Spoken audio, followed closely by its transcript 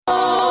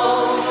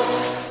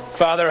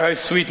Father, how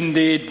sweet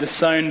indeed the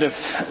sound of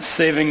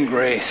saving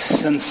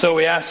grace. And so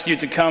we ask you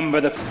to come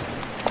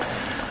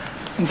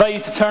invite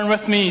you to turn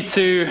with me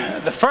to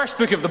the first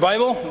book of the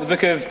Bible, the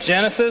book of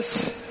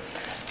Genesis.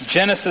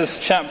 Genesis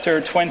chapter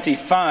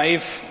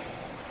 25.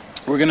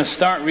 We're going to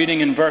start reading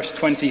in verse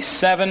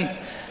 27.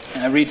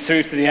 Read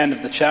through to the end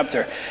of the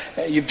chapter.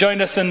 You've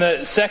joined us in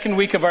the second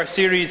week of our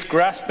series,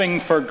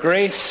 Grasping for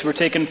Grace. We're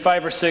taking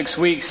 5 or 6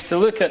 weeks to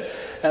look at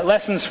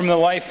lessons from the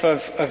life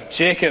of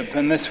Jacob.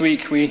 And this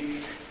week we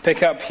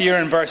pick up here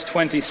in verse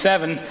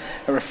 27,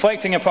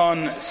 reflecting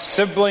upon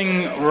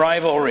sibling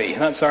rivalry.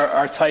 That's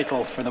our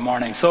title for the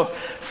morning. So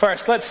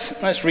first,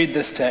 let's read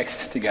this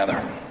text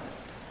together.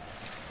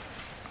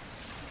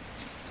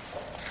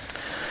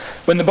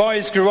 When the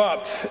boys grew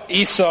up,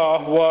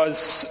 Esau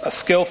was a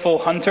skillful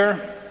hunter,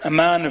 a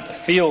man of the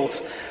field,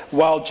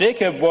 while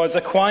Jacob was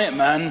a quiet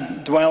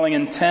man dwelling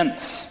in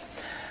tents.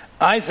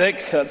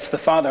 Isaac, that's the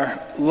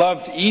father,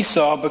 loved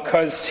Esau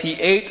because he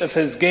ate of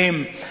his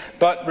game,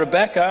 but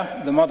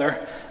Rebekah, the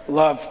mother,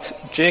 loved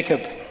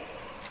Jacob.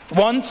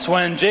 Once,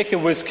 when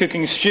Jacob was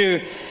cooking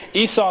stew,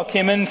 Esau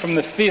came in from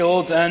the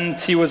field and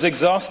he was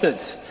exhausted.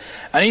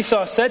 And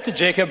Esau said to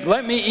Jacob,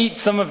 "Let me eat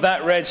some of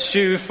that red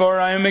stew, for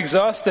I am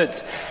exhausted."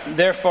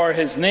 Therefore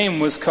his name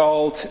was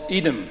called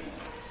Edom.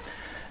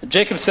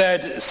 Jacob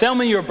said, "Sell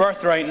me your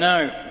birthright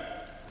now."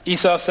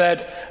 Esau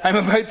said, "I'm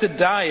about to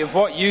die. Of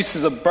what use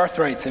is a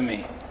birthright to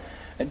me?"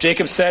 And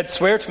Jacob said,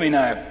 "Swear to me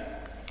now."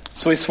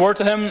 So he swore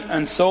to him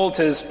and sold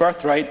his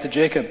birthright to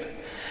Jacob.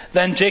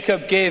 Then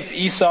Jacob gave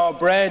Esau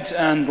bread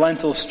and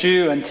lentil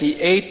stew, and he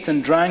ate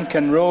and drank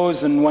and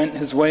rose and went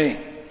his way.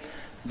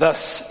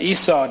 Thus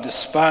Esau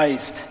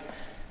despised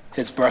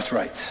his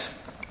birthright.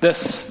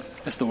 This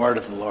is the word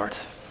of the Lord.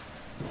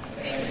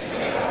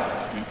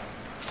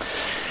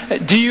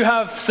 Do you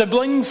have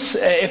siblings?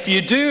 If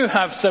you do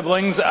have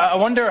siblings, I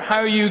wonder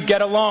how you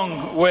get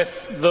along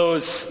with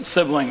those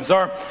siblings.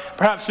 Or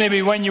perhaps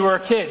maybe when you were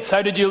kids,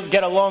 how did you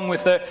get along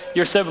with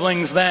your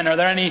siblings then? Are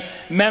there any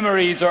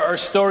memories or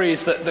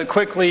stories that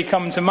quickly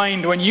come to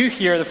mind when you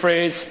hear the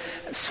phrase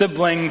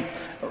sibling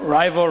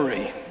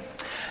rivalry?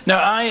 Now,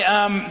 I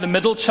am the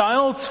middle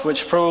child,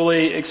 which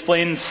probably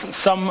explains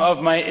some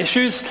of my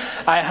issues.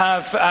 I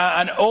have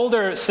an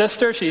older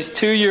sister. She's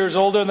 2 years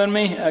older than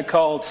me,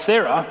 called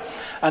Sarah.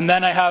 And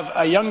then I have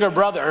a younger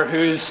brother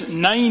who's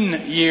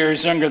 9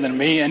 years younger than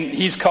me, and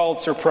he's called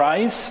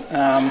Surprise.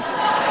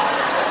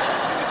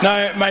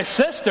 Now, my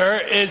sister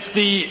is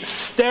the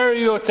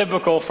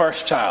stereotypical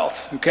first child,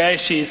 okay?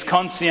 She's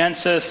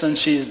conscientious, and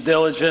she's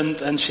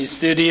diligent, and she's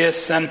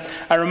studious. And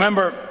I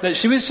remember that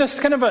she was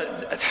just kind of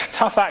a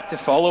tough act to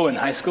follow in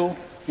high school,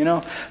 you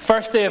know?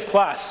 First day of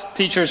class,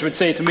 teachers would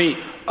say to me,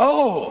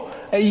 "Oh,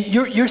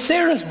 you're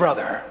Sarah's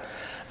brother."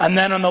 And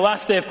then on the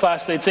last day of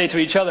class, they'd say to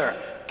each other,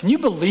 "Can you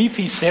believe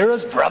he's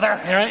Sarah's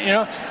brother?" You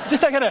know,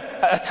 just a kind of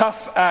a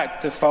tough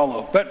act to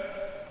follow. But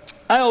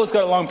I always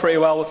got along pretty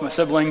well with my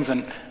siblings,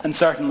 and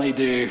certainly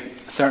do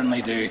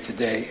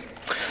today.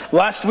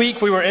 Last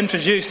week we were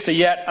introduced to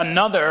yet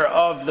another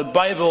of the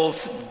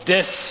Bible's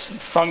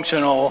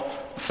dysfunctional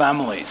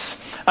families,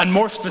 and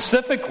more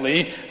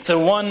specifically to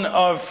one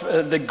of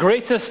the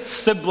greatest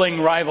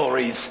sibling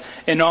rivalries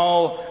in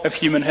all of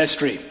human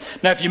history.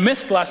 Now, if you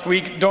missed last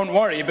week, don't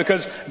worry,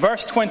 because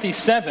verse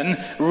 27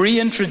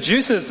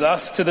 reintroduces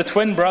us to the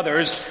twin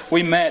brothers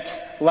we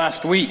met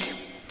last week.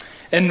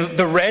 In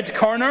the red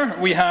corner,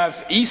 we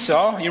have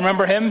Esau. You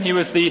remember him? He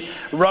was the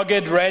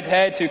rugged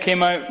redhead who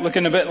came out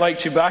looking a bit like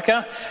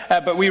Chewbacca.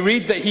 But we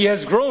read that he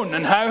has grown.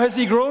 And how has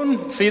he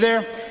grown? See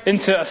there?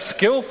 Into a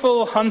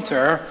skillful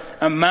hunter,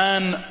 a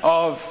man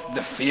of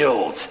the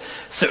field.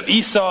 So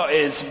Esau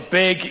is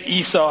big.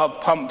 Esau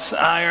pumps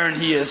iron.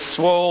 He is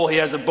swole. He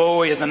has a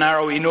bow. He has an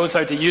arrow. He knows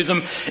how to use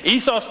them.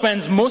 Esau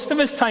spends most of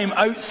his time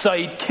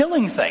outside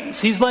killing things.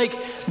 He's like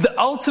the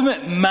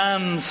ultimate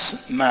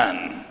man's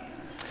man.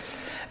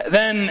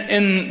 Then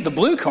in the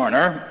blue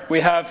corner,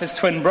 we have his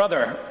twin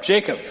brother,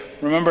 Jacob.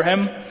 Remember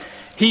him?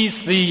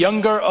 He's the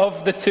younger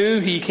of the two.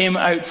 He came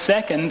out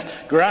second,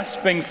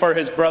 grasping for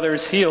his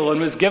brother's heel,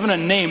 and was given a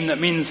name that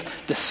means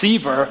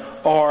deceiver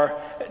or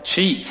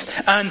cheat.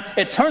 And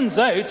it turns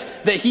out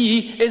that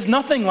he is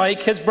nothing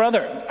like his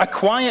brother. A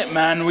quiet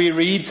man, we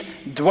read,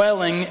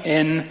 dwelling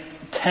in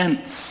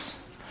tents.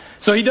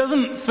 So he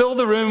doesn't fill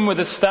the room with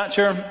his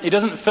stature. He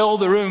doesn't fill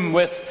the room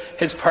with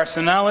his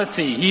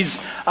personality. He's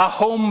a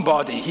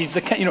homebody. He's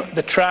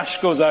the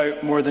trash goes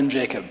out more than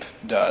Jacob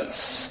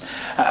does.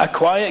 A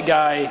quiet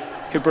guy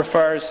who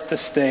prefers to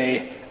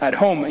stay at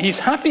home. He's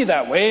happy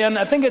that way, and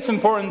I think it's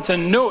important to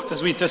note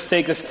as we just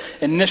take this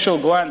initial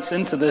glance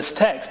into this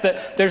text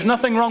that there's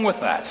nothing wrong with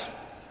that.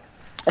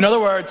 In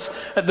other words,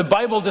 the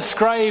Bible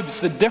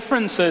describes the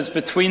differences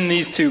between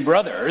these two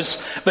brothers,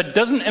 but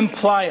doesn't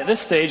imply at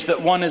this stage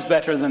that one is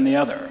better than the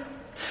other.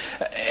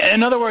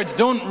 In other words,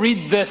 don't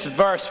read this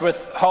verse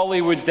with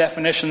Hollywood's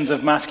definitions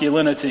of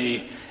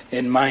masculinity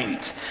in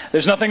mind.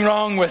 There's nothing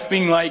wrong with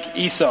being like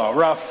Esau,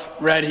 rough,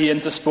 ready,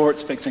 into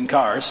sports, fixing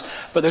cars.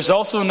 But there's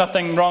also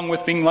nothing wrong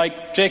with being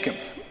like Jacob,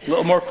 a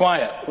little more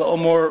quiet, a little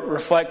more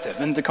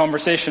reflective, into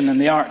conversation in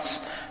the arts,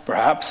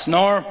 perhaps.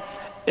 Nor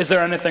is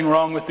there anything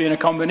wrong with being a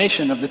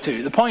combination of the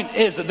two. The point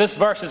is that this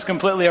verse is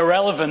completely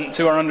irrelevant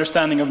to our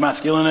understanding of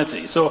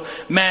masculinity. So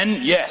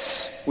men,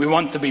 yes, we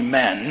want to be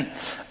men,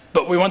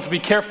 but we want to be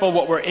careful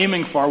what we're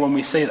aiming for when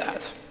we say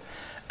that,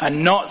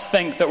 and not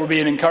think that we're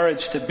being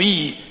encouraged to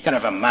be kind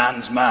of a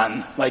man's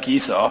man like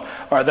Esau,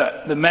 or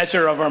that the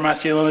measure of our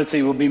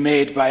masculinity will be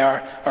made by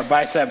our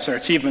biceps, our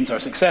achievements, our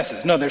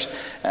successes. No, there's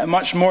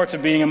much more to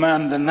being a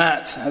man than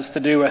that. It has to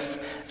do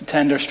with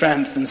tender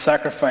strength and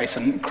sacrifice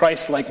and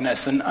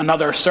Christ-likeness, and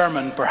another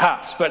sermon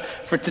perhaps. But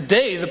for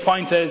today, the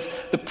point is,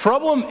 the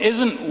problem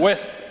isn't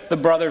with the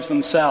brothers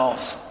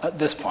themselves at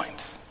this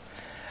point.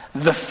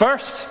 The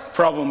first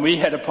problem we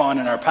hit upon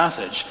in our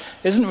passage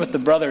isn't with the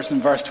brothers in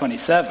verse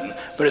 27,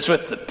 but it's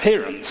with the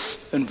parents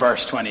in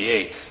verse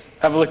 28.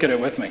 Have a look at it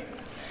with me.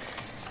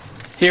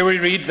 Here we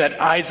read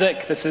that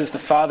Isaac, this is the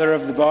father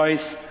of the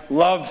boys,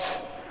 loves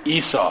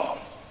Esau.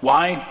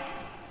 Why?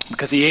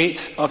 Because he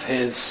ate of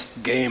his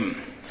game.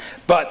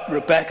 But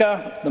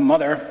Rebekah, the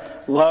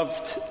mother,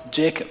 loved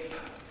Jacob.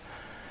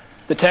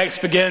 The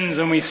text begins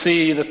and we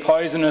see the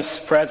poisonous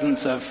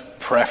presence of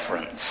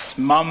preference.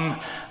 Mum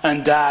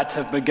and dad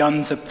have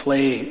begun to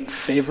play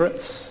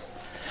favorites.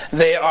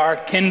 They are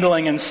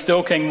kindling and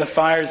stoking the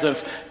fires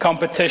of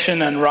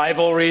competition and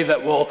rivalry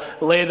that will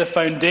lay the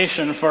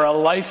foundation for a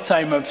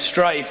lifetime of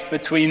strife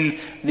between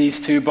these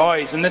two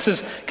boys. And this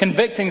is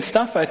convicting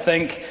stuff, I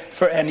think,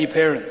 for any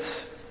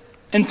parent.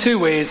 In two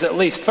ways, at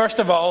least. First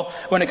of all,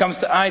 when it comes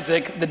to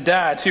Isaac, the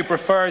dad, who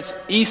prefers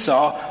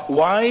Esau.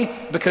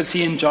 Why? Because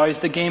he enjoys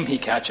the game he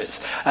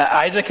catches.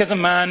 Isaac is a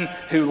man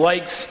who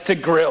likes to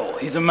grill.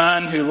 He's a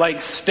man who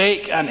likes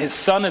steak, and his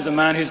son is a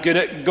man who's good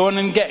at going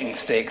and getting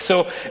steak.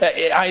 So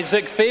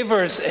Isaac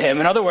favors him.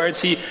 In other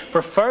words, he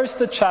prefers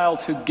the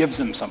child who gives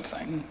him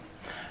something.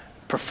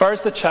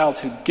 Prefers the child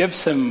who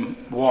gives him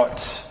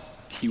what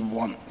he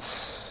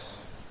wants.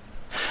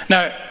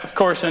 Now, of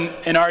course,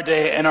 in our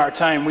day, in our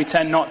time, we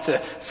tend not to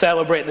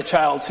celebrate the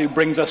child who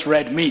brings us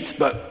red meat,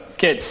 but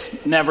kids,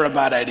 never a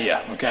bad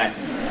idea, okay?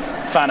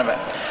 Fan of it.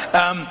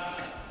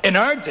 In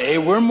our day,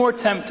 we're more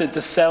tempted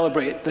to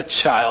celebrate the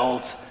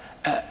child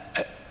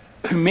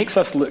who makes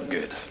us look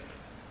good.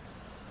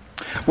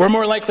 We're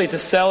more likely to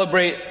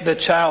celebrate the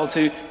child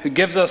who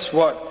gives us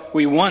what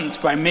we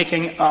want by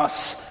making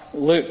us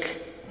look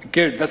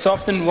good. That's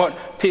often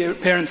what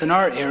parents in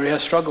our area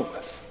struggle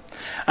with.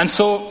 And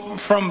so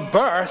from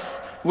birth,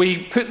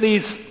 we put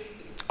these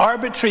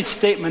arbitrary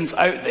statements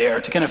out there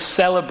to kind of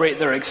celebrate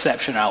their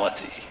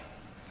exceptionality.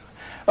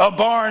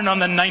 Born on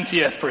the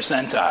 90th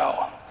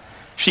percentile.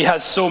 She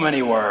has so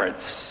many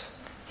words.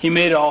 He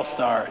made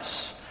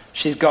all-stars.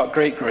 She's got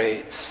great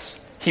grades.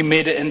 He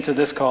made it into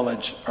this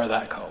college or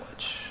that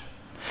college.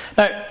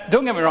 Now,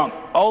 don't get me wrong.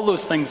 All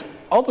those things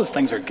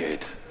are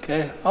good.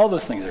 Okay? All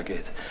those things are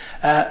good.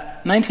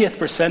 90th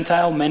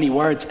percentile, many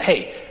words.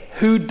 Hey,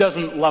 who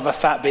doesn't love a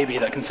fat baby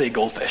that can say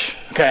goldfish?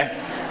 Okay?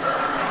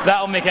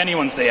 That'll make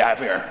anyone's day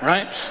happier,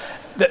 right?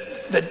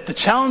 The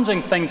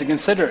challenging thing to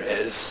consider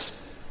is,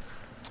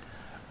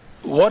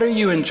 what are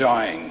you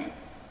enjoying?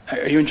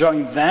 Are you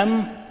enjoying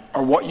them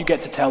or what you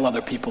get to tell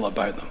other people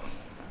about them?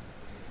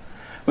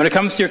 When it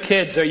comes to your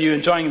kids, are you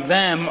enjoying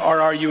them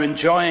or are you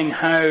enjoying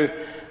how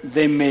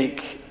they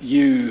make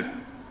you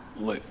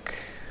look?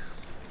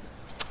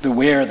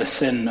 Beware the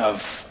sin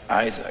of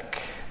Isaac.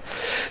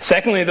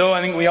 Secondly, though,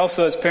 I think we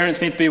also as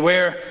parents need to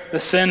beware the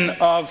sin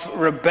of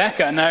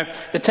Rebekah. Now,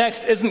 the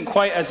text isn't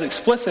quite as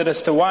explicit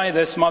as to why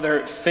this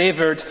mother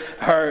favored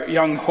her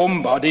young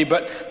homebody,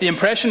 but the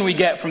impression we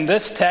get from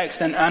this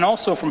text and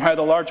also from how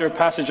the larger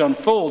passage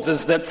unfolds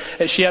is that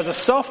she has a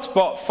soft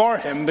spot for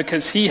him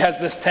because he has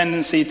this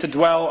tendency to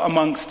dwell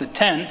amongst the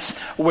tents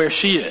where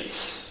she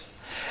is.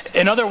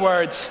 In other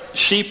words,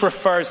 she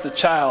prefers the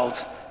child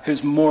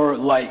who's more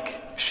like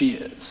she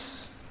is.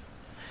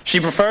 She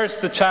prefers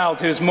the child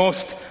who's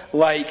most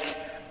like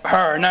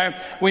her. Now,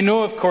 we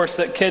know, of course,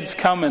 that kids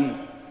come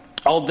in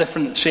all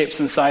different shapes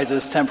and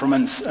sizes,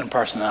 temperaments and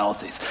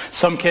personalities.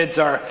 Some kids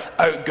are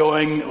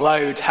outgoing,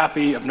 loud,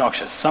 happy,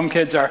 obnoxious. Some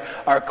kids are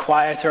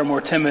quieter,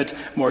 more timid,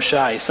 more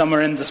shy. Some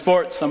are into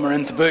sports, some are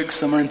into books,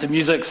 some are into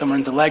music, some are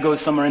into Legos,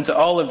 some are into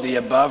all of the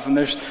above, and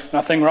there's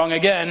nothing wrong,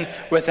 again,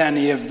 with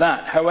any of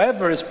that.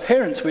 However, as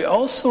parents, we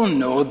also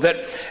know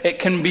that it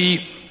can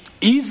be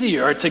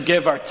easier to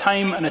give our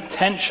time and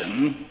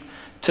attention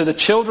to the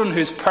children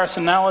whose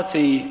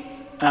personality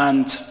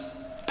and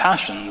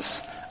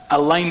passions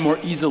align more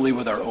easily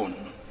with our own.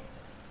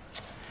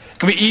 It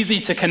can be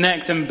easy to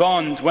connect and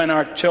bond when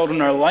our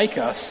children are like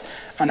us,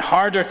 and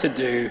harder to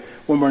do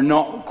when we're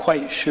not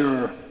quite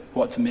sure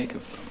what to make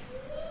of them.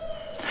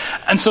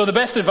 And so the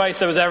best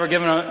advice I was ever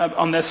given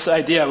on this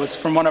idea was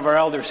from one of our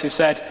elders who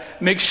said,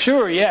 make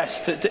sure,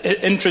 yes,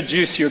 to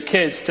introduce your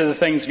kids to the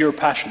things you're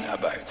passionate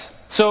about.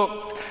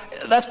 So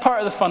that's part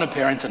of the fun of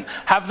parenting.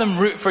 Have them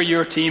root for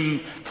your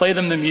team, play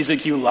them the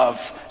music you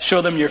love, show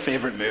them your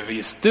favorite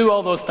movies, do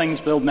all those things,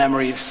 build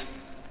memories,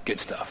 good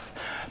stuff.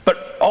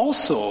 But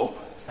also,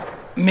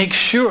 make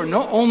sure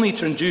not only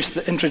to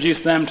introduce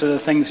them to the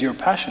things you're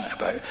passionate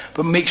about,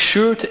 but make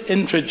sure to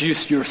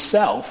introduce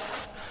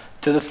yourself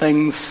to the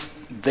things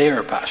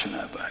they're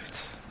passionate about.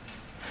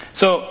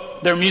 So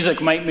their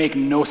music might make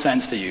no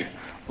sense to you.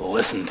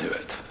 Listen to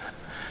it.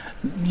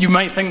 You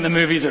might think the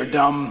movies are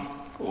dumb.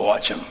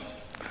 Watch them.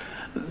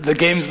 The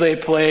games they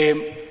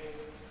play,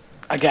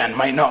 again,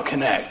 might not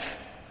connect.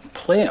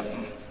 Play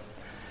them.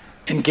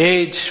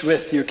 Engage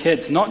with your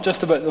kids, not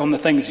just on the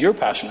things you're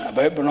passionate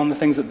about, but on the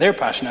things that they're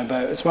passionate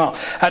about as well.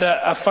 I had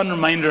a fun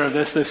reminder of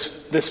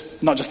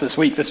this not just this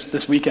week,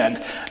 this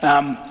weekend.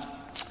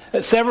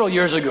 Several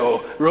years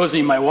ago,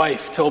 Rosie, my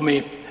wife, told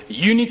me,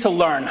 you need to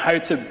learn how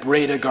to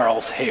braid a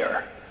girl's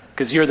hair,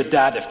 because you're the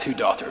dad of 2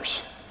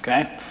 daughters,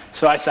 okay?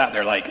 So I sat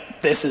there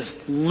like, this is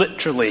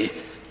literally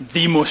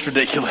the most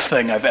ridiculous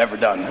thing I've ever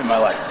done in my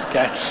life,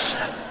 okay?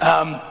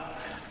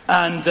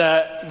 And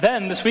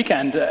then this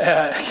weekend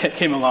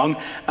came along,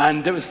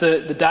 and it was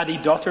the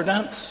daddy-daughter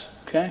dance,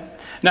 okay?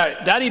 Now,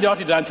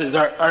 daddy-daughter dances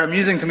are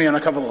amusing to me on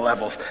a couple of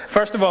levels.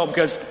 First of all,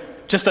 because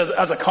just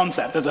as a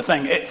concept, as a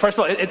thing, first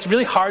of all, it's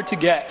really hard to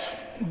get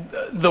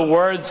the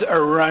words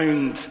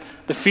around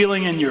the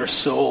feeling in your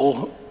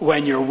soul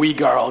when your wee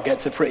girl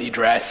gets a pretty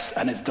dress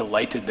and is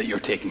delighted that you're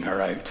taking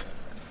her out.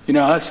 You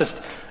know,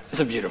 it's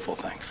a beautiful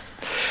thing.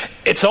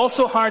 It's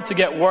also hard to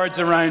get words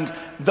around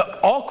the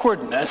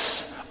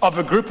awkwardness of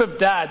a group of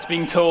dads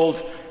being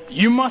told,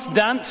 you must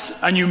dance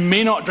and you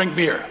may not drink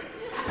beer,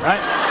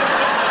 right?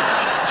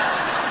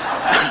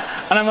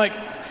 And I'm like,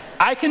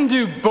 I can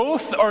do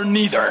both or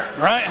neither,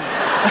 right?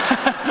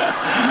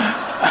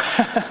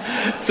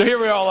 So here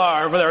we all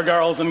are with our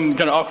girls and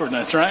kind of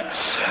awkwardness, right?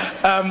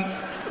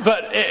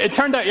 But it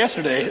turned out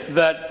yesterday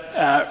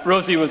that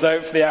Rosie was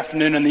out for the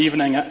afternoon and the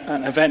evening at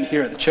an event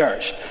here at the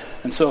church.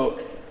 And so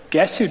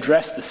guess who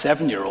dressed the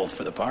 7-year-old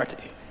for the party,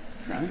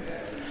 right?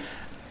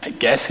 And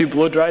guess who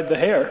blow-dried the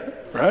hair,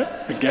 right?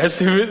 And guess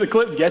who hit the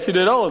clip? Guess who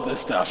did all of this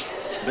stuff?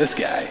 This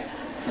guy,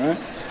 right?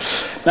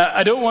 Now,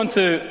 I don't want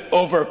to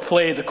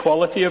overplay the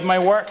quality of my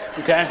work,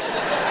 okay?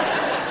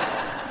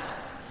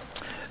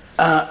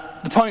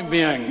 The point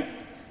being,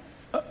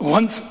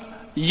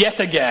 yet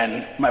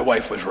again, my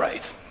wife was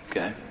right,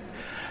 okay?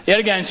 Yet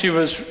again, she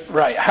was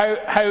right.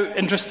 How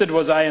interested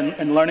was I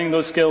in learning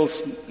those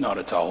skills? Not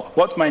at all.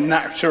 What's my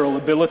natural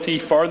ability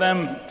for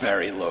them?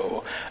 Very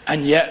low.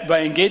 And yet,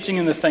 by engaging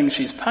in the things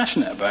she's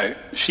passionate about,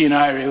 she and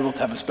I are able to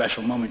have a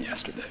special moment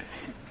yesterday.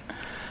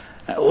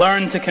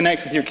 Learn to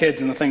connect with your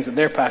kids and the things that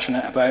they're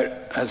passionate about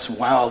as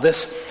well.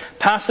 This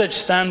passage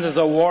stands as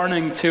a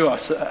warning to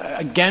us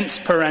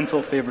against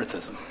parental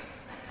favoritism.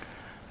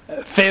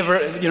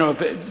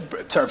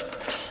 Sort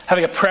of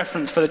having a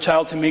preference for the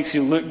child who makes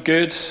you look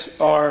good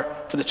or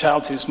for the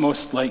child who's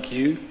most like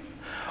you.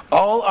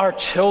 All our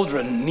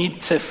children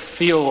need to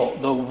feel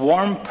the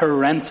warm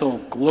parental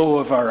glow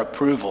of our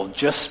approval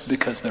just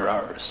because they're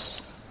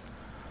ours.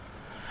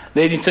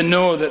 They need to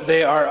know that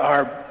they are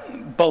our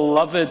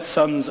beloved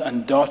sons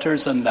and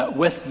daughters and that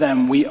with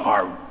them we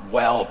are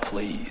well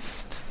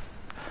pleased.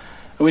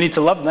 We need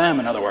to love them,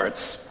 in other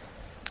words,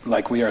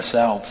 like we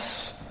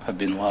ourselves have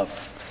been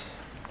loved.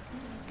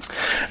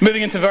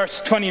 Moving into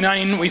verse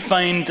 29, we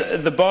find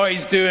the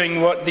boys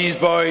doing what these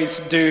boys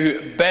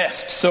do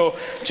best. So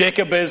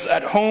Jacob is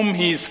at home.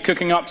 He's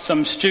cooking up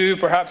some stew.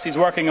 Perhaps he's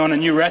working on a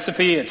new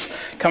recipe. It's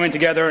coming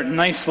together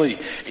nicely.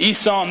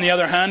 Esau, on the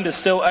other hand, is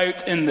still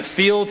out in the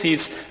field.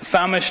 He's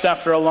famished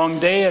after a long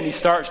day, and he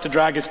starts to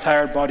drag his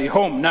tired body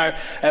home. Now,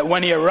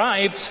 when he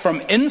arrives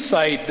from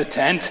inside the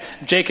tent,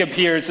 Jacob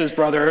hears his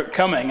brother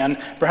coming, and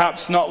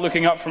perhaps not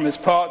looking up from his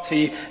pot,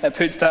 he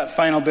puts that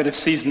final bit of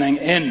seasoning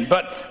in.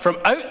 But from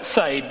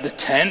outside the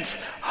tent,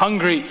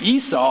 hungry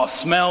Esau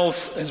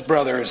smells his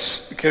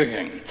brother's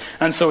cooking.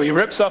 And so he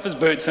rips off his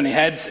boots and he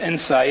heads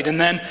inside. And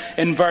then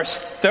in verse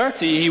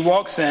 30, he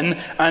walks in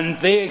and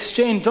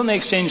don't they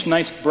exchange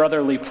nice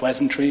brotherly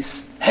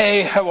pleasantries?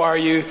 Hey, how are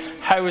you?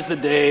 How was the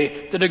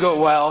day? Did it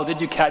go well?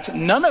 Did you catch it?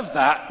 None of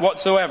that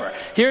whatsoever.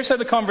 Here's how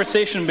the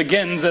conversation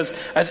begins as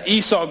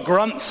Esau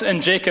grunts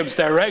in Jacob's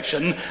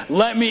direction.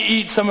 Let me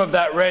eat some of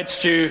that red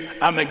stew.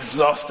 I'm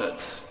exhausted.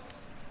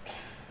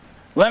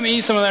 Let me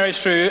eat some of that red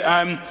stew.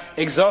 I'm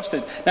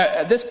exhausted. Now,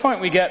 at this point,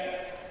 we get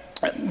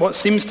what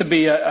seems to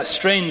be a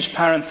strange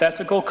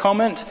parenthetical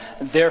comment.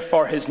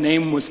 Therefore, his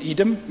name was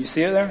Edom. You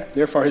see it there?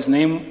 Therefore, his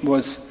name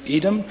was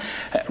Edom.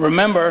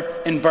 Remember,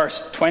 in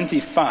verse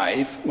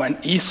 25, when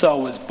Esau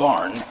was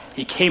born,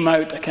 he came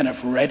out a kind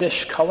of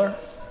reddish color.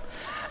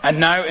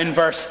 And now in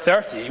verse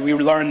 30, we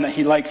learn that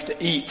he likes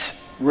to eat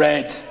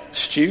red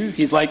stew.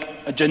 He's like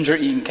a ginger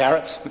eating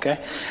carrots, okay?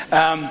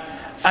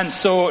 And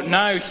so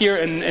now here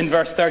in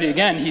verse 30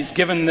 again, he's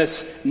given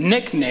this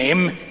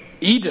nickname,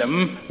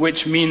 Edom,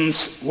 which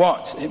means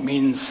what? It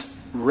means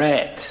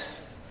red.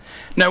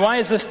 Now, why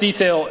is this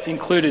detail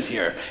included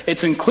here?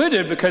 It's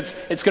included because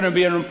it's going to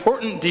be an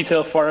important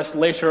detail for us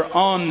later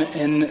on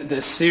in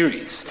this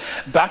series.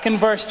 Back in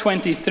verse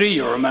 23,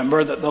 you'll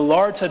remember that the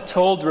Lord had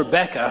told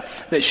Rebekah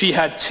that she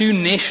had 2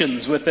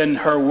 nations within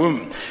her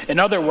womb. In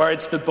other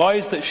words, the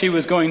boys that she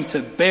was going to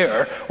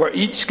bear were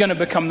each going to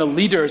become the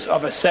leaders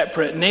of a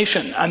separate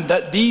nation, and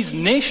that these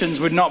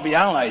nations would not be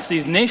allies.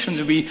 These nations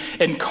would be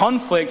in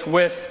conflict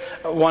with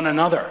one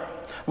another.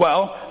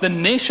 Well, the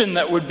nation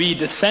that would be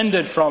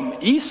descended from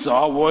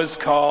Esau was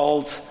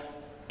called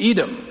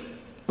Edom.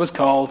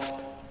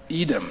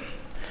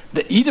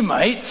 The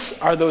Edomites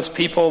are those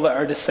people that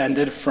are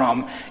descended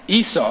from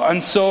Esau.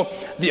 And so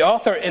the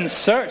author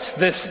inserts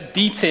this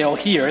detail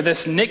here,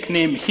 this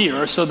nickname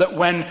here, so that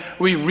when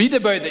we read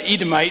about the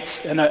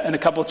Edomites in a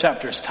couple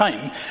chapters'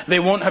 time, they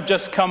won't have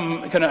just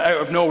come kind of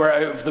out of nowhere,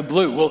 out of the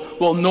blue.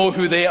 We'll know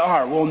who they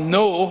are. We'll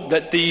know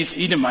that these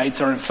Edomites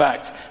are in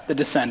fact the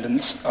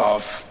descendants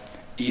of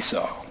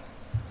Esau.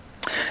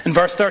 In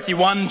verse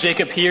 31,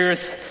 Jacob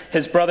hears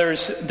his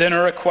brother's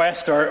dinner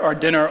request or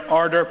dinner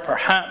order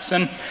perhaps,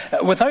 and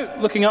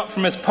without looking up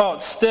from his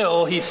pot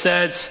still, he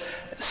says,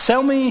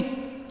 "Sell me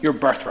your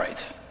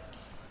birthright.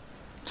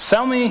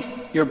 Sell me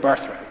your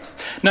birthright."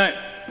 Now,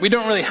 we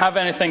don't really have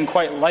anything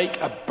quite like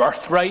a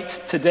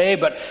birthright today,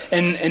 but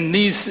in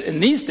these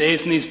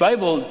days, in these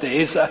Bible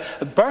days, a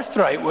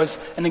birthright was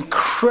an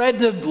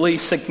incredibly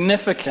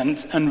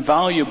significant and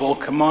valuable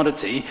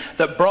commodity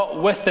that brought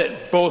with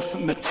it both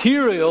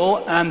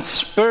material and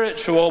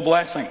spiritual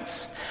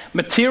blessings.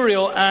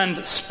 Material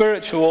and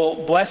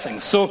spiritual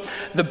blessings. So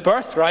the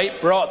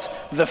birthright brought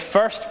the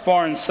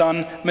firstborn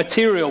son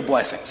material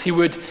blessings. He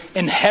would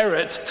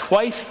inherit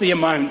twice the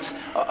amount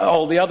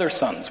all the other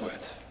sons would.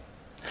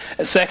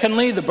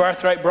 Secondly, the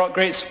birthright brought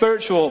great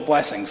spiritual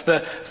blessings. The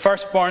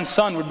firstborn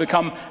son would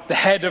become the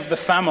head of the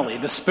family,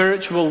 the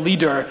spiritual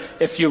leader,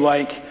 if you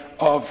like,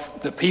 of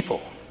the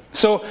people.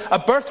 So a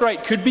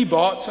birthright could be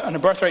bought and a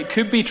birthright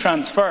could be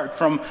transferred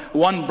from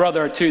one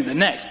brother to the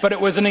next, but it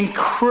was an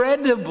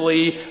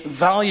incredibly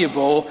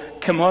valuable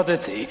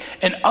commodity.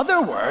 In other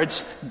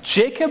words,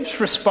 Jacob's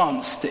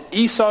response to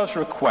Esau's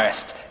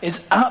request is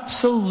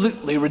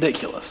absolutely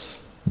ridiculous.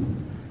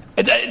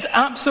 It's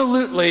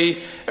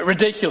absolutely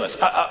ridiculous.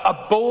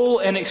 A bowl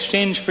in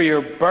exchange for your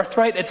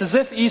birthright. It's as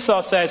if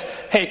Esau says,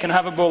 "Hey, can I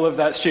have a bowl of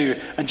that stew?"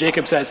 And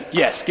Jacob says,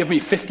 "Yes, give me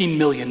 $15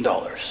 million.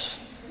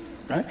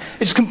 Right?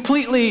 It's a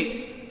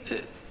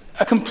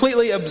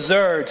completely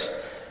absurd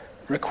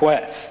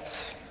request.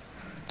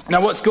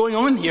 Now, what's going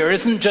on here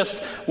isn't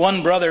just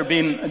one brother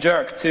being a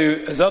jerk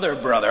to his other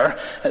brother.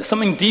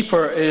 Something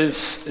deeper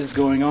is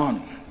going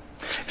on.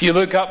 If you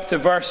look up to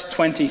verse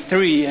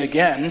 23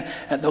 again,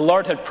 the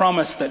Lord had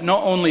promised that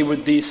not only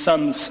would these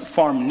sons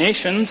form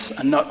nations,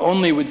 and not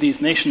only would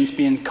these nations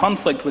be in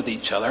conflict with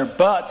each other,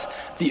 but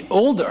the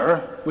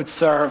older would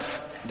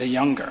serve the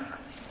younger.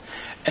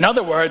 In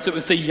other words, it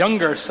was the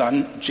younger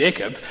son,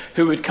 Jacob,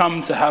 who would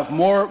come to have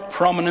more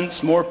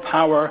prominence, more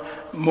power,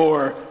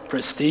 more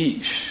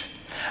prestige.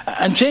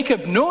 And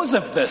Jacob knows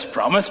of this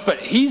promise, but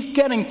he's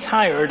getting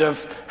tired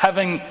of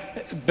having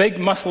big,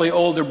 muscly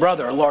older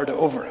brother lord it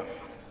over him.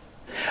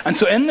 And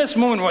so in this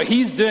moment, what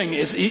he's doing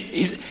is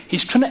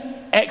he's trying to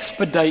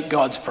expedite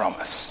God's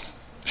promise.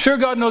 Sure,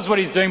 God knows what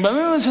he's doing, but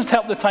let's just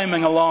help the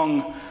timing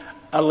along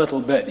a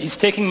little bit. He's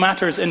taking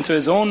matters into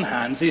his own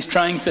hands. He's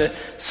trying to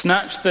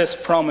snatch this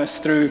promise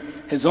through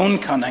his own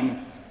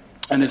cunning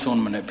and his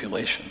own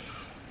manipulation.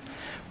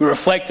 We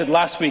reflected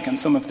last week on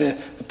some of the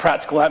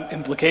practical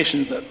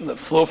implications that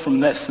flow from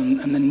this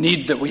and the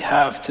need that we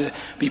have to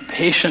be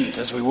patient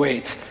as we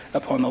wait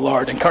upon the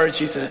Lord. I encourage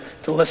you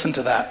to listen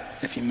to that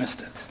if you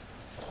missed it.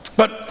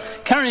 But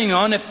carrying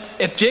on,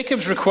 if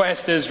Jacob's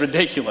request is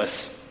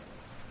ridiculous,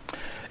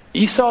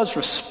 Esau's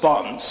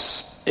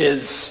response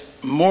is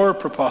more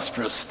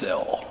preposterous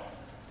still.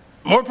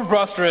 More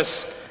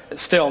preposterous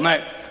still.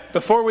 Now,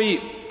 before we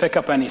pick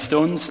up any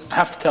stones, I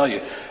have to tell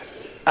you,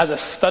 as I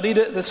studied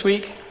it this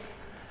week,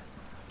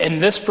 in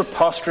this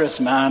preposterous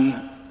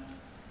man,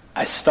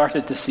 I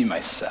started to see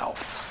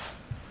myself.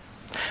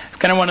 It's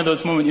kind of one of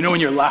those moments, you know,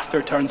 when your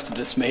laughter turns to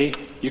dismay?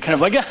 You're kind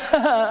of like,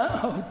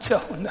 oh,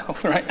 Joe, no,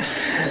 right?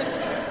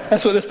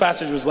 That's what this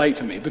passage was like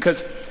to me,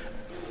 because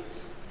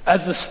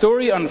as the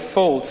story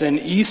unfolds in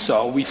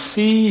Esau, we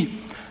see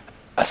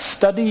a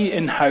study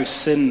in how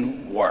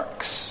sin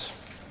works.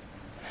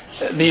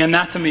 The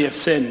anatomy of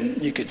sin,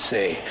 you could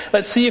say.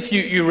 Let's see if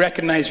you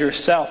recognize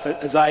yourself,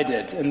 as I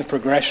did, in the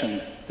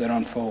progression that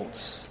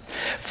unfolds.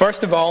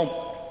 First of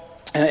all,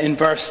 in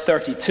verse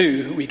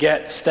 32, we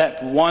get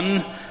step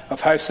one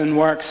of how sin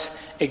works: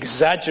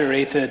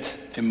 exaggerated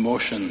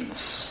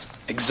emotions.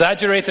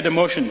 Exaggerated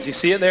emotions. You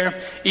see it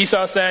there?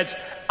 Esau says,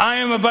 "I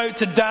am about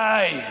to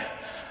die.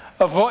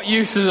 Of what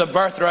use is a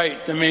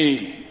birthright to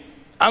me?"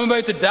 I'm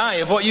about to die.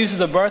 Of what use is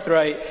a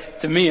birthright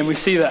to me? And we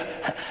see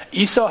that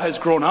Esau has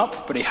grown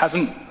up, but he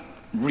hasn't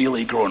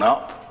really grown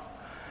up.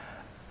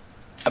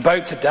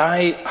 About to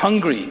die,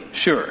 hungry,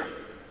 sure.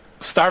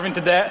 Starving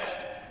to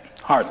death?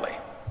 Hardly.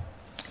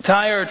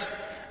 Tired?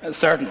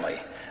 Certainly.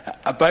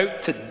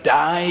 About to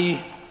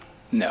die?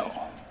 No.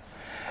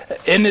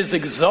 In his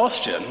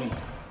exhaustion,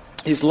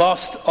 he's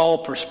lost all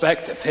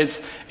perspective.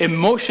 His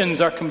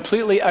emotions are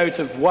completely out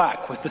of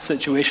whack with the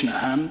situation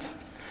at hand.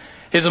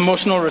 His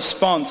emotional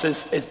response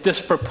is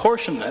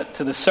disproportionate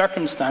to the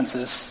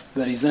circumstances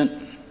that he's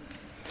in.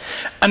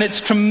 And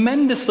it's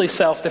tremendously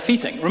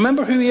self-defeating.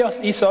 Remember who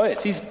Esau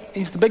is.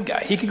 He's the big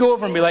guy. He could go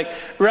over and be like,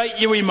 right,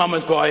 you wee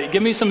mama's boy,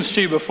 give me some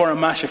stew before I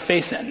mash your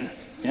face in.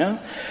 Yeah?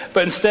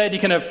 But instead he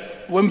kind of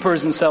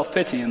whimpers in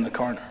self-pity in the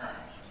corner.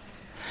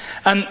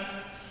 And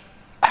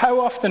how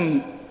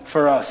often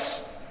for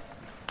us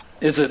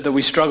is it that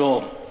we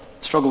struggle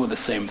with the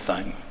same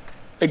thing?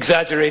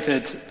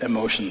 Exaggerated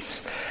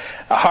emotions.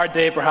 A hard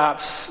day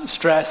perhaps,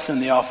 stress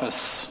in the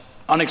office,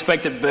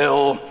 unexpected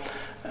bill,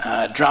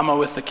 drama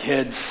with the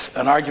kids,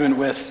 an argument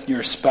with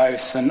your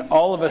spouse, and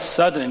all of a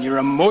sudden your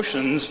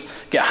emotions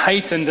get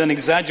heightened and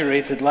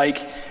exaggerated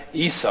like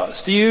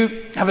Esau's. Do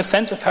you have a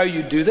sense of how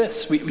you do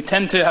this? We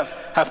tend to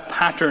have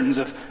patterns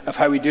of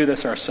how we do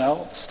this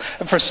ourselves.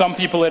 For some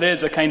people it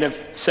is a kind of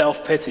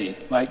self-pity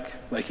like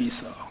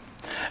Esau.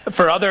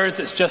 For others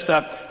it's just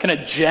a kind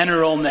of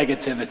general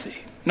negativity.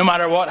 No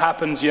matter what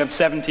happens, you have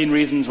 17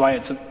 reasons why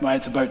it's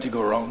about to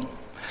go wrong.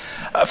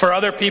 For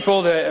other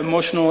people, the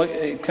emotional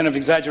kind of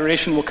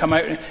exaggeration will come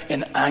out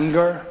in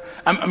anger.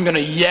 I'm going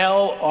to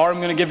yell, or I'm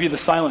going to give you the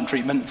silent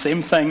treatment.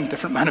 Same thing,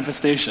 different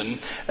manifestation,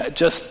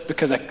 just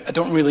because I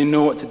don't really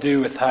know what to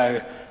do with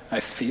how I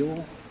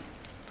feel.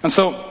 And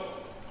so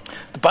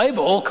the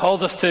Bible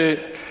calls us to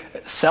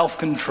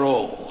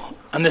self-control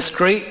and this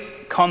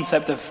great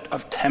concept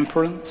of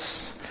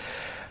temperance,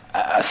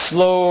 a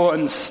slow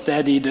and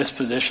steady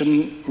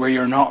disposition where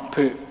you're not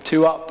put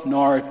too up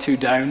nor too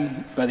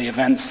down by the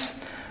events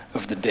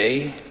of the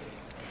day.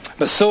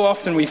 But so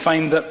often we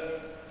find that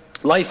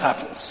life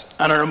happens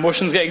and our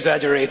emotions get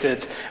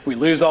exaggerated. We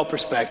lose all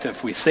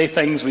perspective. We say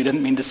things we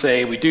didn't mean to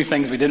say. We do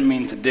things we didn't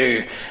mean to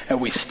do. And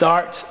we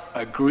start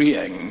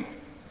agreeing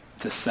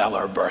to sell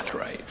our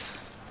birthright.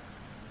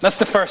 That's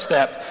the first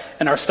step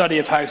in our study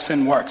of how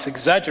sin works,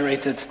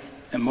 exaggerated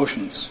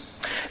emotions.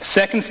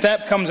 Second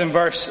step comes in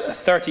verse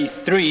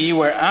 33,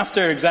 where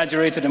after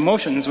exaggerated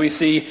emotions we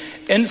see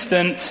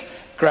instant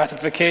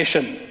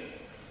gratification.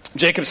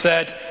 Jacob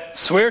said,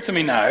 "Swear to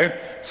me now."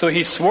 So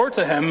he swore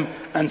to him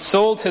and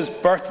sold his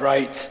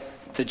birthright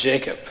to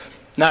Jacob.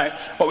 Now,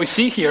 what we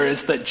see here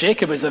is that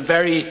Jacob is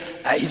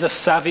he's a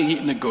savvy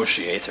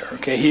negotiator.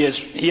 Okay,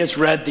 he has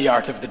read the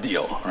art of the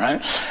deal,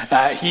 right?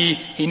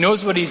 He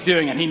knows what he's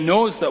doing, and he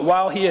knows that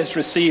while he has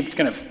received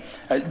kind of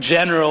a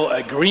general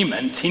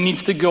agreement, he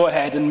needs to go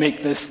ahead and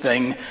make this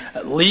thing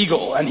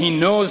legal. And he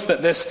knows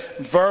that this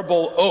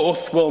verbal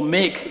oath will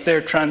make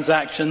their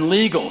transaction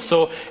legal.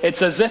 So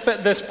it's as if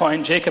at this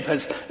point Jacob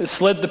has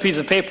slid the piece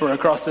of paper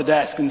across the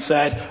desk and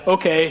said,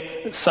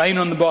 okay, sign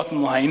on the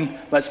bottom line,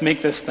 let's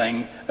make this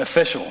thing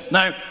official.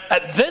 Now,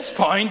 at this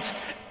point,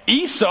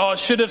 Esau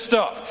should have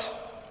stopped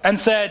and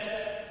said,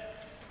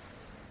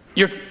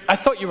 I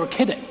thought you were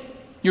kidding.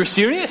 You're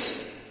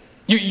serious?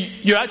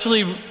 You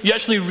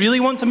actually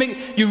really want to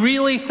you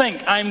really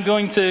think I'm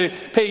going to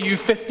pay you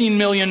 $15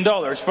 million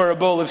for a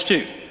bowl of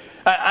stew?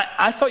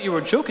 I thought you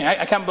were joking.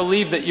 I can't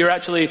believe that you're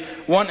actually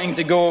wanting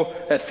to go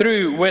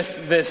through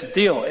with this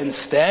deal.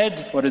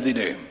 Instead, what does he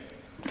do?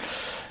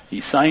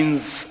 He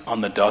signs on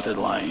the dotted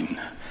line,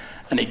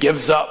 and he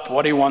gives up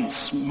what he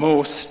wants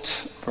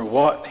most for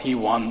what he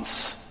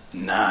wants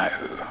now.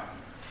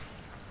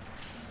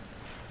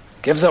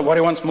 Gives up what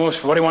he wants most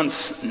for what he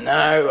wants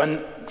now.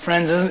 And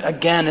friends,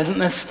 isn't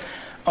this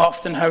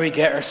often how we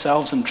get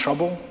ourselves in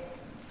trouble?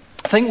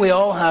 I think we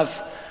all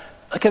have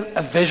like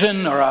a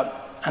vision or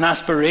an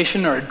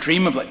aspiration or a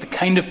dream of like the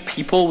kind of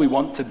people we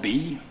want to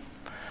be,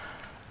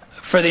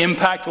 for the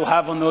impact we'll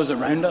have on those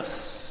around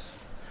us.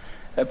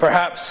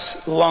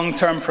 Perhaps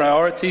long-term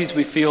priorities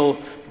we feel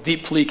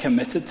deeply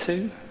committed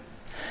to.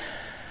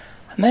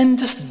 And then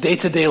just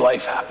day-to-day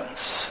life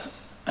happens.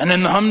 And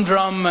in the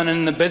humdrum and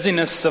in the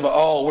busyness of it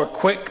all, we're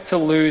quick to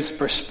lose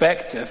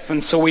perspective.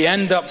 And so we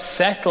end up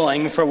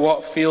settling for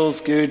what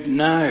feels good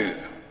now.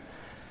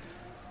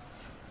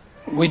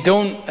 We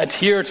don't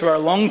adhere to our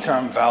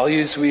long-term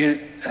values.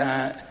 We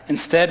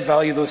instead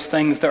value those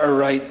things that are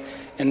right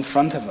in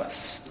front of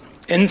us.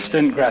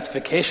 Instant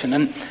gratification.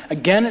 And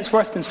again, it's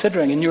worth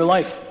considering in your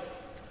life,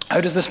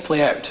 how does this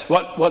play out?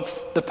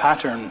 What's the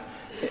pattern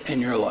in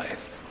your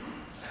life?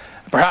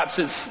 Perhaps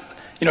it's,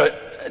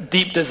 a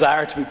deep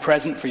desire to be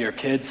present for your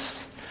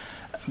kids,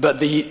 but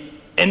the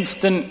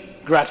instant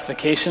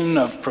gratification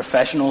of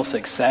professional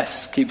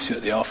success keeps you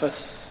at the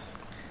office.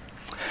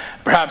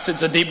 Perhaps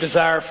it's a deep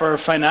desire for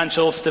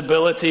financial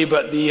stability,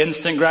 but the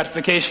instant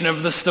gratification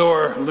of the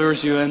store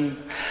lures you in.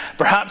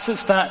 Perhaps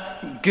it's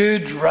that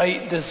good,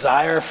 right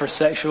desire for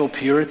sexual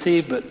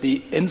purity, but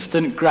the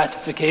instant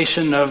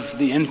gratification of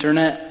the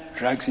internet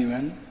drags you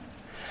in.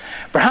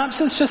 Perhaps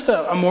it's just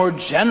a more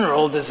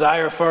general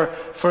desire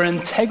for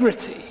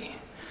integrity,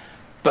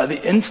 but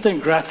the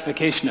instant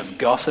gratification of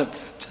gossip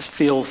just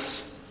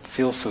feels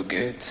so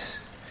good.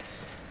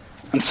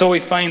 And so we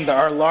find that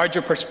our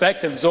larger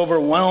perspective is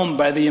overwhelmed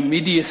by the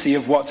immediacy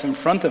of what's in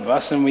front of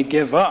us, and we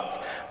give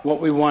up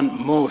what we want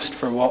most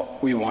for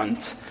what we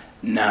want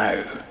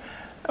now.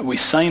 We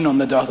sign on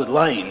the dotted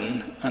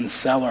line and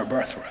sell our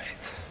birthright.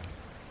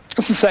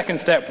 That's the second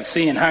step we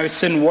see in how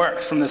sin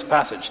works from this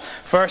passage.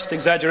 First,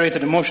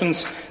 exaggerated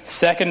emotions.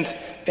 Second,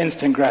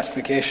 instant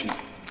gratification.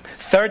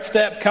 Third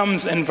step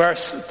comes in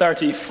verse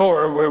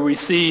 34, where we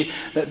see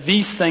that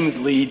these things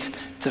lead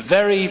to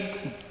very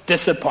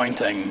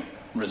disappointing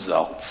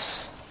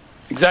results.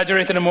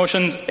 Exaggerated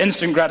emotions,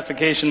 instant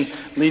gratification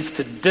leads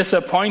to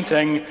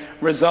disappointing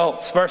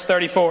results. Verse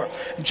 34,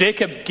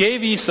 Jacob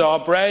gave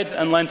Esau bread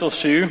and lentil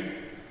stew,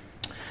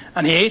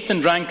 and he ate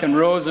and drank and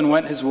rose and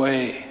went his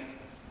way.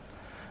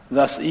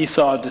 Thus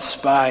Esau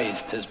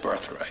despised his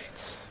birthright.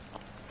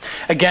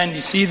 Again,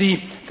 you see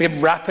the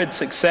rapid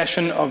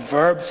succession of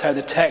verbs, how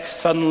the text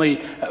suddenly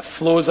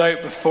flows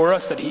out before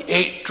us, that he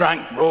ate,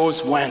 drank,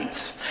 rose,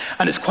 went.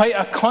 And it's quite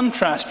a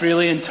contrast,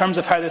 really, in terms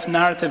of how this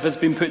narrative has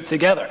been put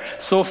together.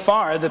 So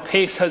far, the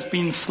pace has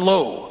been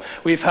slow.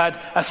 We've had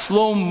a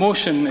slow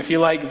motion, if you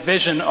like,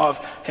 vision of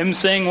him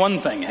saying one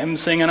thing, him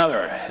saying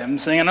another, him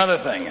saying another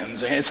thing.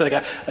 It's like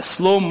a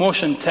slow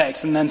motion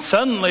text. And then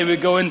suddenly we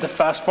go into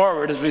fast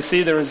forward as we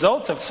see the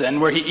results of sin,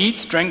 where he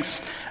eats,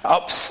 drinks,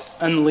 ups,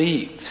 and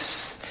leaves.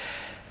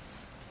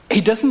 He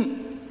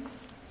doesn't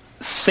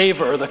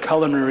savor the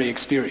culinary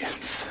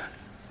experience.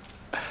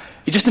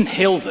 He just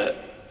inhales it,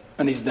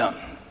 and he's done.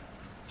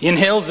 He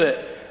inhales it,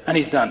 and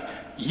he's done.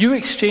 You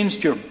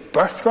exchanged your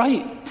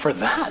birthright for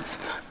that.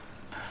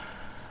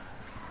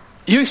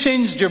 You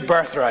exchanged your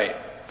birthright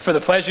for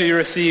the pleasure you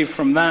received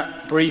from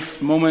that brief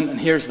moment, and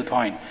here's the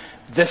point.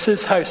 This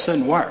is how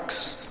sin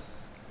works.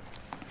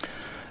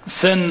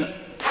 Sin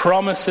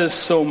promises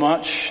so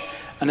much,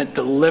 and it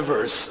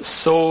delivers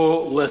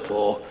so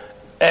little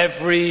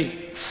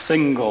every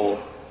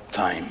single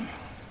time.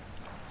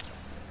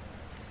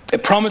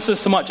 It promises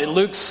so much, it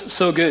looks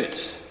so good,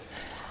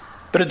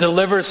 but it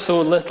delivers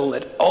so little.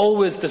 It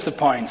always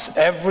disappoints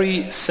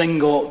every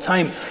single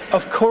time.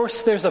 Of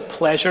course there's a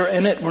pleasure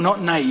in it. We're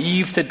not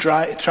naive to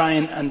try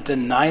and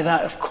deny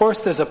that. Of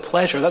course there's a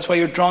pleasure. That's why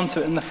you're drawn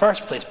to it in the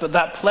first place. But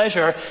that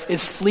pleasure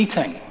is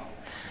fleeting.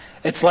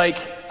 It's like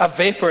a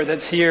vapor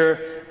that's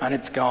here and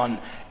it's gone.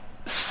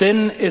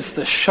 Sin is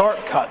the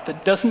shortcut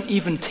that doesn't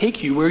even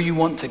take you where you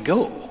want to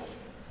go.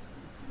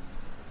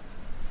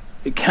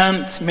 It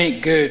can't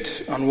make good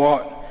on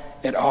what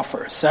it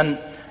offers. And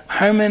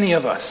how many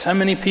of us, how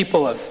many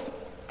people have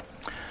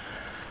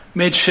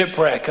made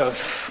shipwreck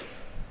of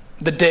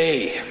the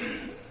day,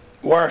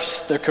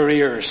 worse, their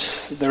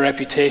careers, their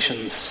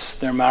reputations,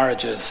 their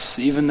marriages,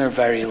 even their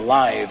very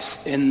lives,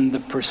 in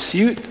the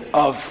pursuit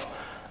of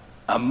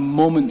a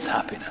moment's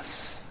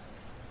happiness,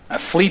 a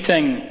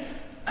fleeting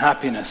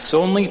happiness,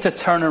 only to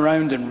turn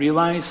around and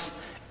realize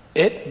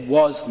it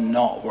was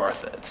not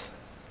worth it.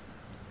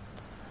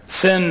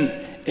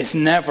 Sin is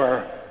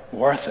never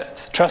worth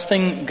it.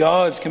 Trusting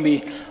God can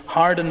be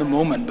hard in the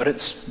moment, but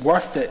it's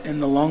worth it in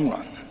the long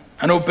run.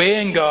 And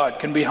obeying God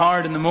can be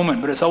hard in the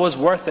moment, but it's always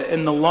worth it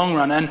in the long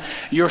run. And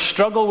your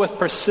struggle with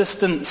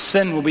persistent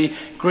sin will be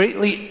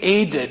greatly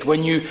aided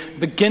when you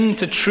begin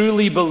to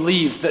truly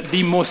believe that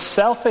the most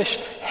selfish,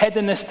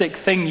 hedonistic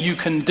thing you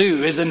can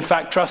do is in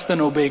fact trust and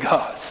obey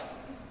God.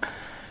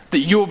 That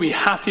you will be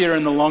happier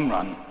in the long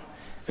run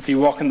if you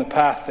walk in the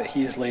path that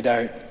he has laid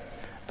out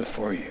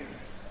before you.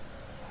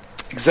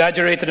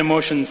 Exaggerated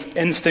emotions,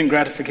 instant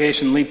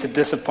gratification lead to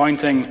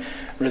disappointing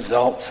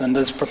results. And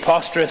as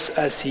preposterous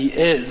as he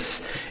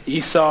is,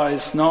 Esau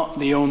is not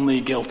the only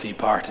guilty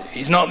party.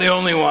 He's not the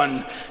only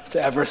one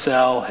to ever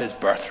sell his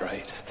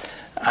birthright.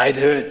 I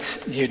do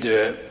it, you do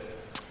it,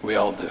 we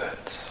all do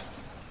it.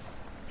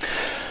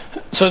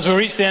 So as we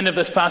reach the end of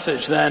this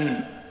passage,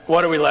 then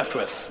what are we left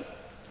with?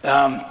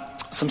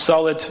 Some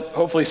solid,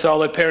 hopefully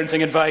solid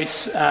parenting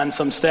advice and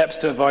some steps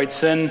to avoid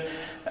sin.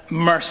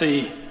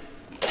 Mercy.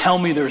 Tell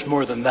me there's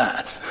more than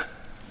that.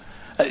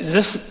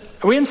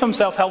 Are we in some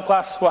self-help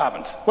class? What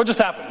happened? What just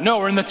happened? No,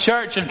 we're in the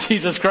Church of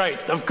Jesus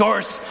Christ. Of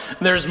course,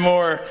 there's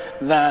more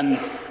than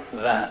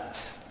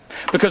that.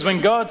 Because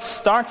when God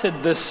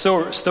started this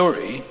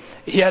story,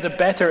 he had a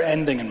better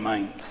ending in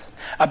mind.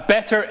 A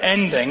better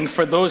ending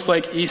for those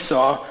like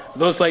Esau,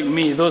 those like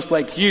me, those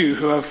like you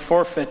who have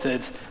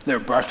forfeited their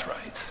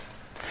birthright.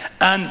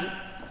 And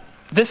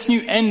this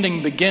new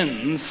ending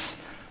begins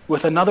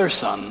with another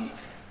son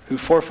who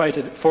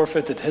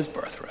forfeited his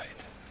birthright.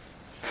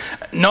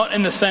 Not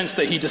in the sense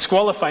that he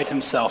disqualified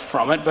himself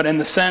from it, but in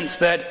the sense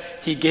that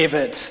he gave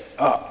it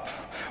up.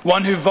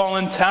 One who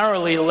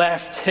voluntarily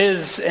left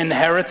his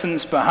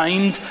inheritance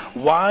behind.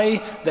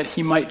 Why? That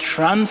he might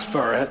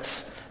transfer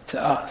it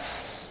to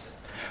us.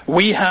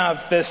 We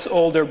have this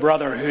older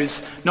brother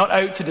who's not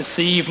out to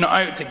deceive, not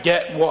out to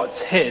get what's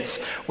his.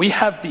 We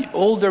have the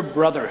older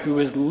brother who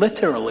is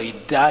literally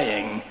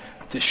dying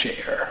to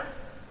share.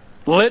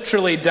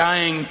 Literally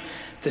dying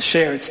to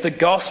share. It's the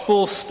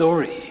gospel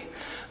story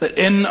that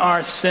in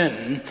our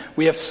sin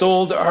we have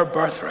sold our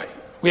birthright.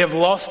 We have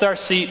lost our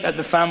seat at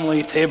the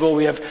family table.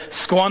 We have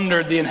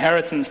squandered the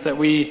inheritance that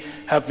we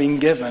have been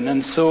given.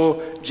 And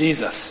so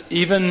Jesus,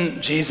 even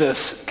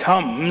Jesus,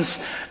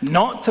 comes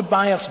not to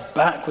buy us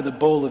back with a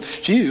bowl of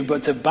stew,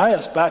 but to buy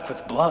us back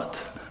with blood.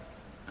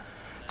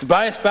 To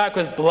buy us back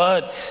with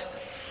blood.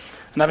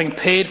 And having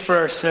paid for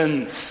our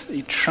sins,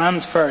 he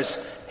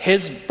transfers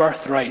his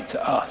birthright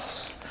to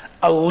us.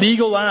 A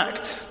legal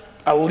act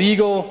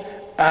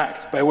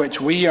by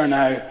which we are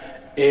now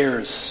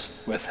heirs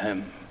with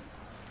him.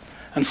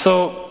 And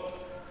so,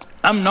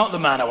 I'm not the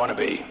man I want to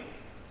be.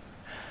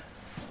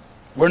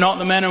 We're not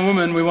the men and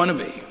women we want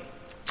to be.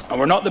 And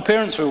we're not the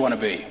parents we want to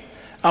be.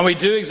 And we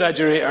do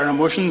exaggerate our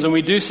emotions, and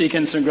we do seek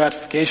instant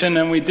gratification,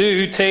 and we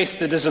do taste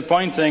the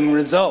disappointing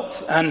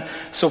results. And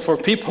so for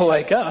people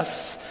like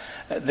us,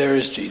 there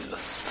is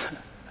Jesus.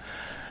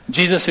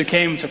 Jesus who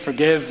came to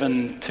forgive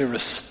and to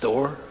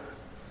restore.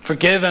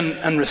 Forgive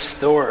and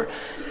restore.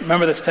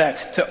 Remember this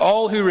text. To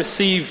all who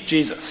receive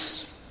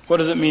Jesus. What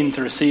does it mean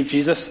to receive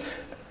Jesus?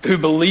 Who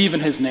believe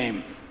in his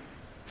name.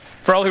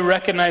 For all who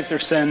recognize their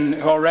sin,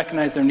 who all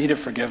recognize their need of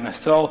forgiveness,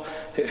 to all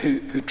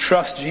who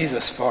trust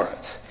Jesus for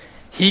it.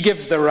 He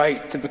gives the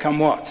right to become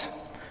what?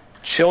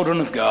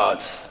 Children of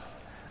God.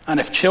 And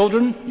if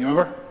children, you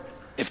remember?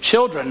 If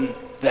children,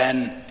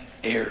 then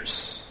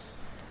heirs.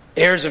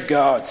 Heirs of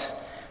God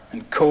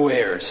and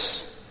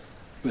co-heirs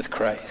with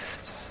Christ.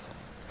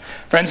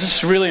 Friends,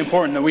 it's really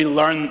important that we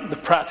learn the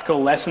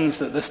practical lessons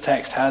that this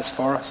text has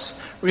for us.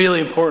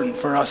 Really important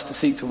for us to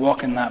seek to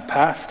walk in that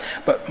path,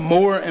 but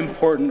more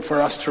important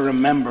for us to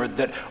remember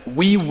that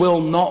we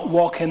will not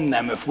walk in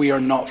them if we are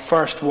not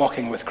first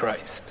walking with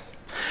Christ.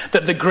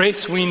 That the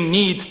grace we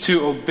need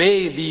to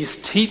obey these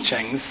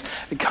teachings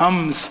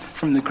comes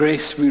from the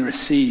grace we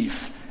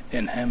receive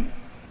in him.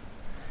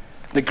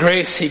 The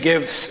grace he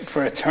gives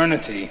for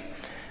eternity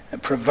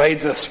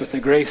provides us with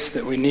the grace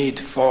that we need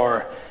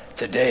for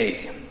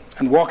today.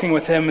 And walking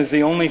with him is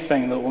the only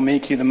thing that will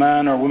make you the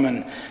man or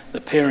woman,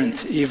 the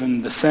parent,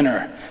 even the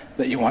sinner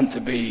that you want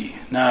to be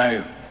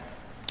now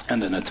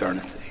and in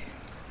eternity.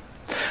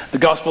 The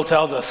gospel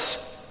tells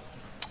us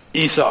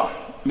Esau,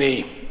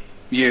 me,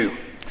 you,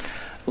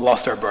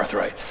 lost our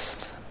birthrights.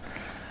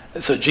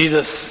 So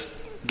Jesus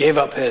gave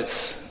up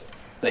his,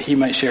 that he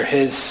might share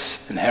his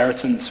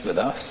inheritance with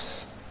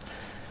us.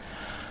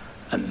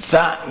 And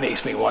that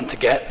makes me want to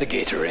get the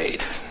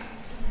Gatorade.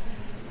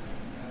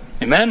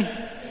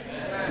 Amen?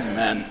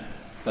 Amen.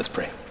 Let's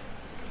pray.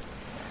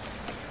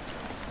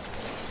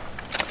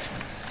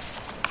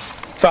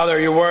 Father,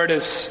 your word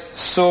is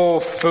so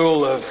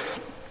full of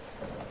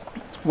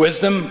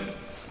wisdom,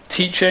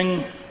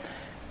 teaching,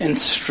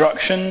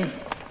 instruction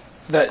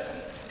that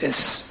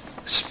is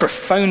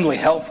profoundly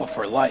helpful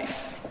for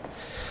life.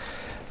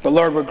 But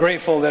Lord, we're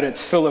grateful that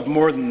it's full of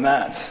more than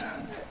that.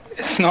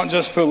 It's not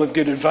just full of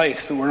good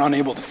advice that we're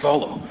unable to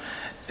follow.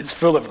 It's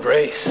full of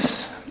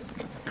grace.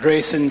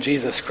 Grace in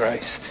Jesus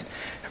Christ.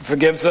 Who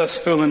forgives us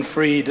full and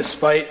free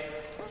despite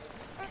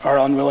our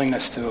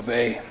unwillingness to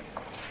obey.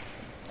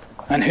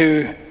 And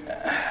who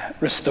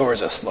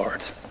restores us,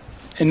 Lord.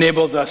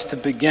 Enables us to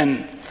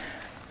begin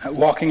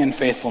walking in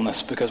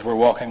faithfulness because we're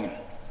walking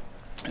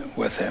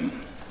with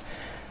him.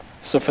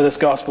 So for this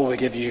gospel we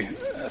give you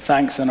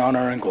thanks and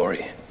honor and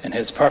glory in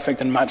his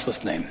perfect and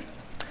matchless name.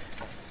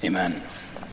 Amen.